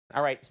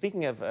All right,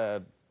 speaking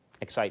of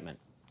excitement,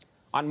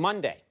 on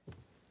Monday,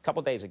 a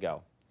couple days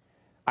ago,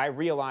 I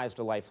realized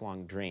a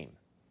lifelong dream,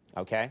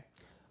 okay?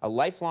 A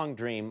lifelong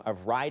dream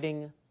of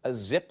riding a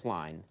zip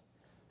line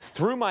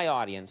through my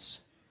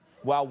audience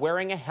while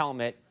wearing a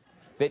helmet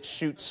that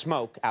shoots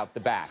smoke out the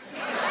back.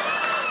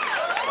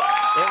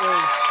 It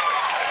was...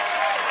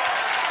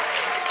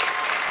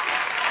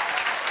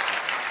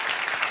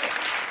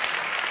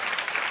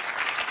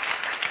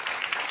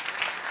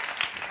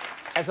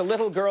 As a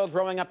little girl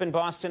growing up in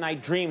Boston, I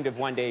dreamed of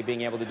one day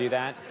being able to do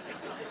that.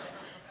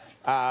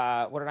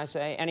 What did I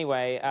say?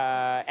 Anyway,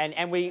 I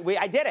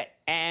did it,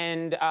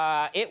 and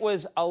it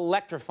was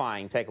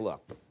electrifying. Take a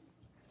look.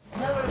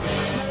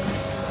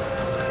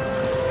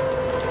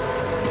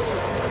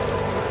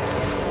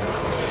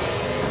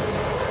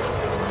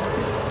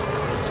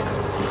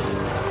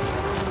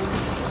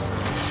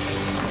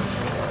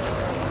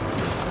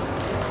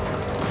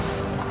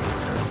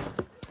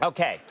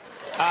 Okay.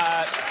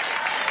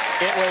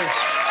 It was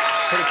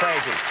pretty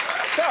crazy.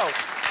 So,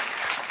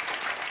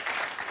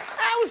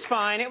 that was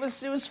fine. It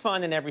was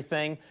fun and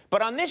everything.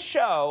 But on this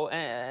show,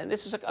 and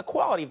this is a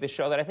quality of this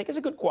show that I think is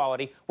a good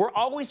quality, we're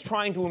always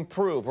trying to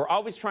improve. We're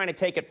always trying to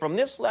take it from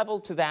this level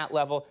to that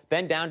level,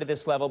 then down to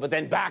this level, but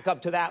then back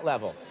up to that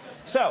level.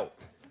 So,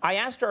 I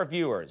asked our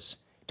viewers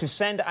to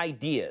send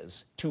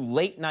ideas to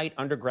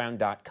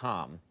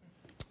latenightunderground.com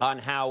on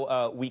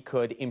how we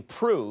could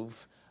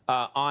improve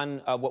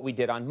on what we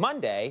did on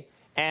Monday.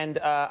 And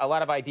a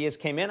lot of ideas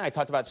came in. I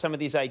talked about some of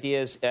these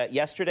ideas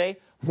yesterday.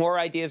 More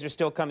ideas are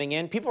still coming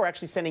in. People are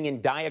actually sending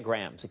in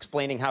diagrams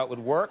explaining how it would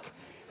work.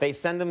 They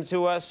send them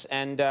to us,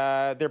 and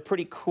they're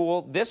pretty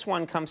cool. This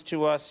one comes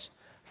to us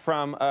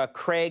from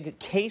Craig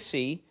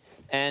Casey,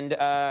 and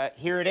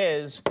here it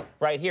is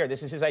right here.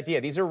 This is his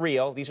idea. These are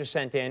real. These are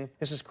sent in.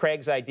 This is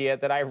Craig's idea,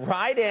 that I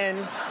ride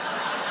in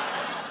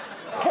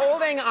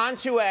holding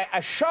onto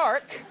a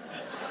shark.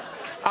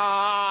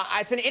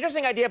 It's an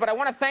interesting idea, but I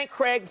want to thank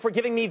Craig for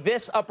giving me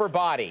this upper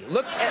body.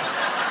 Look at...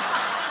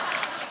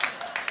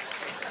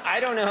 I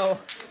don't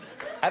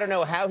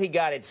know how he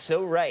got it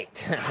so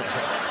right.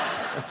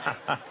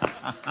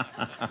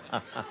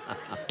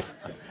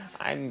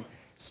 I'm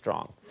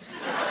strong.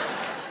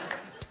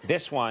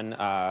 This one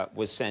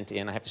was sent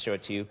in, I have to show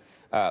it to you,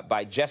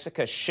 by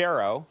Jessica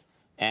Sharrow,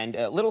 and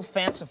a little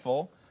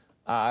fanciful.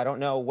 I don't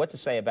know what to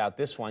say about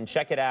this one.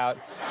 Check it out.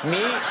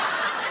 Me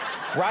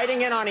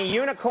riding in on a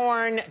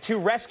unicorn to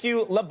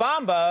rescue La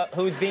Bamba,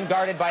 who's being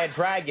guarded by a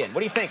dragon. What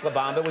do you think, La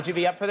Bamba? Would you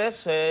be up for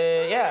this?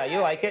 Yeah, you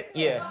like it?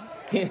 Yeah.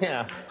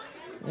 Yeah.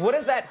 What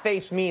does that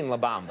face mean, La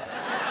Bamba?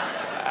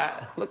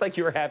 Looked like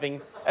you were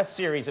having a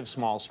series of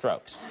small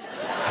strokes.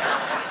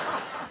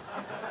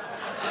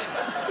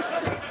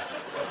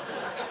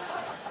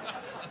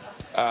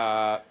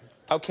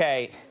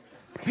 Okay,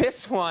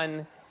 this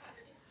one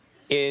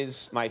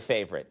is my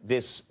favorite.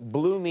 This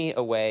blew me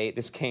away.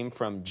 This came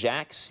from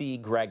Jack C.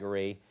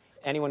 Gregory.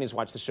 Anyone who's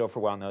watched the show for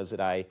a while knows that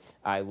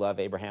I love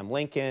Abraham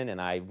Lincoln, and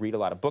I read a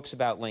lot of books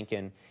about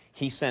Lincoln.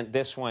 He sent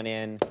this one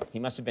in. He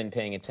must have been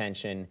paying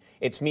attention.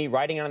 It's me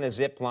riding on the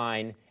zip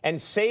line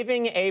and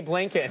saving Abe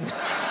Lincoln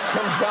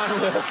from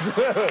John Wilkes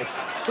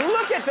Booth.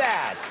 Look at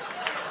that.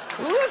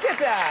 Look at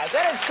that.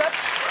 That is such...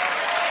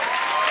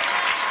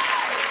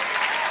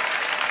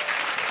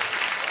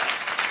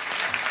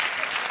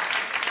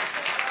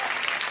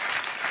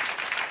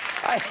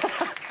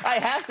 I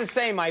have to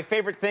say, my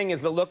favorite thing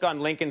is the look on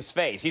Lincoln's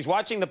face. He's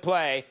watching the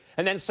play,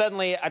 and then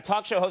suddenly a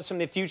talk show host from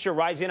the future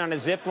rides in on a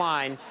zip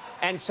line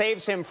and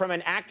saves him from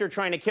an actor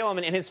trying to kill him,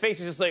 and his face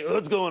is just like,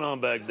 what's going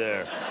on back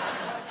there?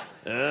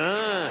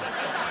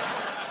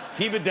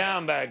 Keep it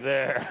down back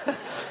there.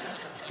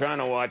 Trying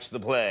to watch the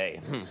play.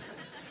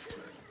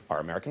 Our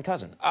American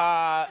cousin.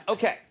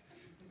 Okay.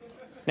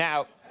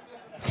 Now,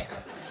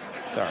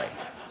 sorry.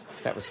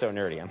 That was so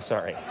nerdy. I'm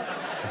sorry.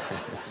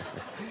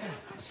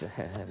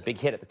 Big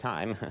hit at the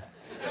time.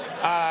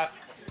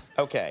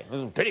 Okay. It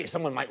was a pity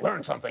someone might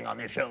learn something on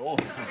this show.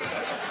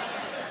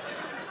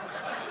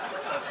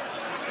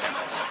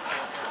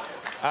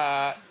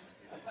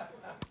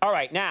 All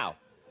right, now,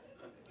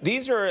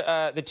 these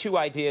are the two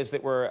ideas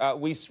that were...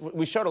 we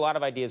showed a lot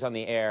of ideas on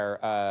the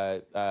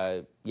air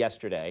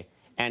yesterday,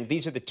 and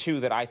these are the two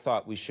that I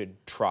thought we should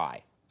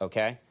try,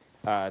 okay?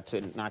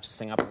 To notch this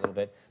thing up a little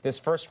bit. This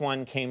first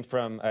one came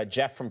from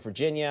Jeff from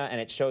Virginia, and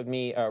it showed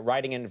me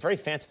riding in a very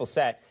fanciful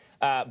set.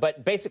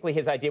 But basically,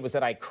 his idea was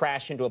that I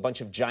crash into a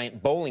bunch of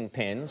giant bowling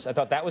pins. I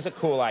thought that was a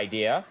cool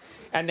idea.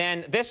 And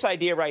then this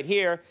idea right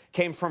here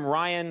came from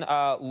Ryan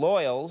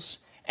Loyles,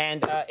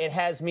 and it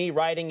has me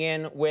riding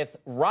in with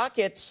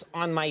rockets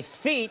on my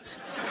feet.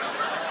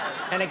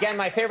 And again,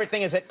 my favorite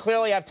thing is that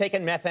clearly I've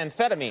taken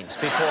methamphetamines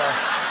before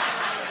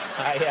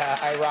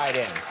I ride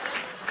in.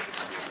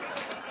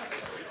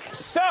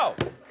 So,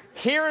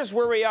 here's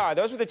where we are.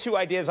 Those were the two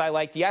ideas I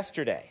liked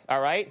yesterday,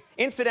 all right?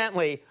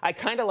 Incidentally, I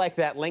kind of like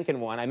that Lincoln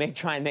one. I may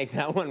try and make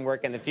that one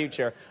work in the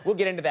future. We'll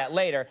get into that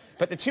later.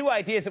 But the two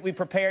ideas that we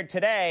prepared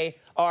today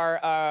are,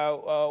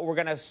 we're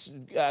going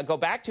to go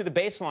back to the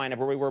baseline of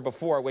where we were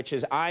before, which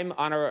is I'm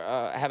on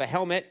have a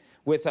helmet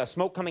with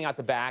smoke coming out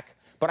the back,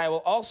 but I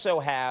will also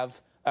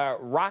have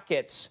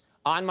rockets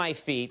on my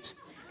feet,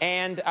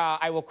 and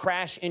I will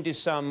crash into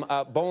some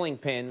bowling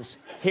pins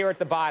here at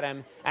the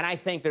bottom, and I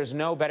think there's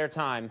no better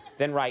time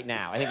than right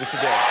now. I think we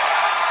should do it.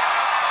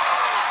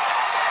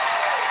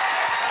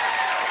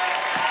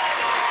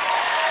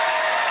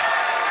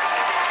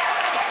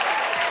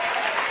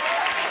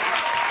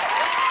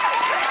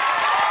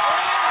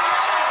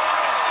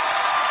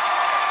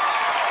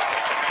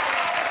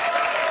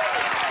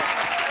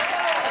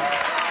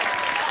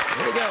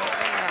 Here we go.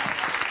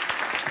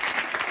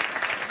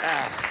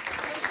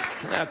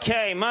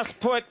 Okay, must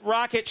put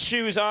rocket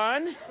shoes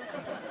on.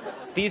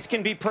 These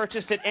can be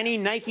purchased at any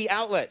Nike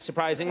outlet,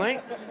 surprisingly.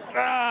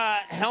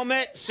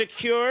 Helmet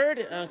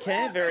secured.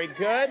 Okay, very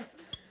good.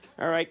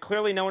 All right,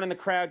 clearly no one in the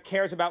crowd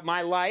cares about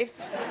my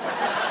life.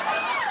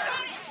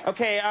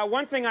 Okay,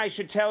 one thing I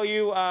should tell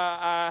you,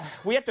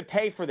 we have to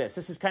pay for this.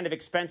 This is kind of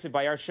expensive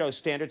by our show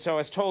standards, so I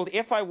was told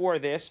if I wore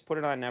this, put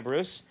it on now,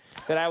 Bruce,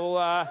 that I will,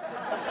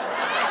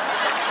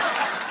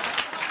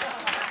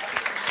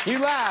 You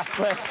laugh,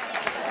 but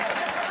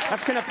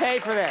that's gonna pay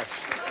for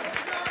this.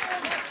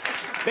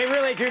 They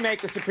really do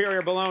make the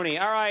superior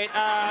baloney. All right,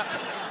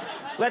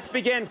 let's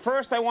begin.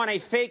 First, I want a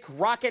fake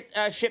rocket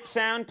ship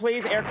sound,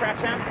 please,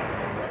 aircraft sound.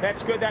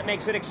 That's good, that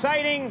makes it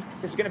exciting.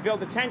 This is gonna build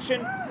the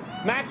tension.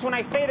 Max, when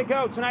I say to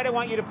go, tonight I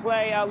want you to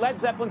play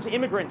Led Zeppelin's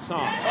Immigrant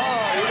Song.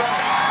 Oh, you got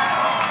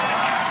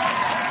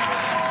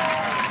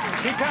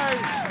it.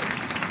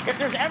 Because if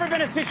there's ever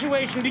been a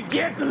situation to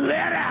get the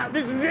lead out,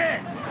 this is it.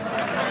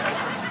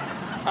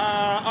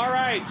 All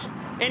right,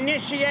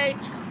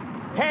 initiate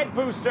head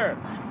booster.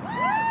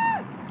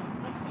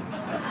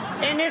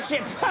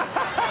 Initiate.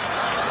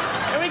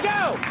 Here we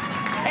go.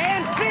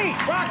 And feet.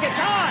 Rockets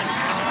on.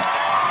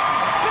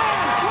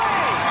 Bam,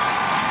 play.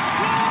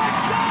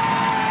 Let's go!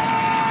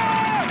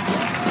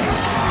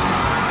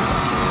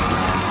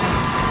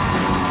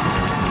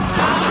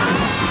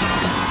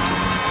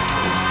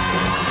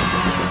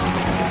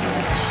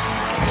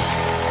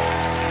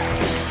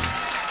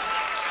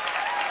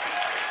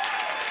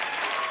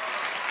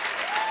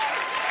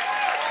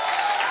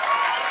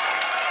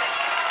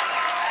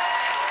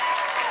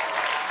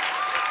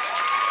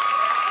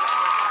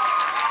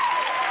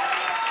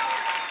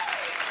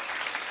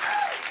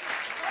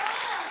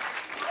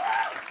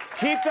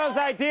 Keep those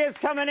ideas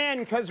coming in,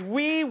 because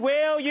we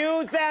will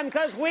use them,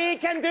 because we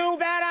can do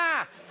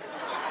better.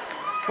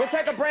 We'll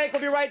take a break.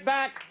 We'll be right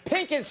back.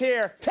 Pink is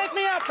here. Take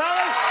me up,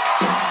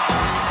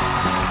 fellas.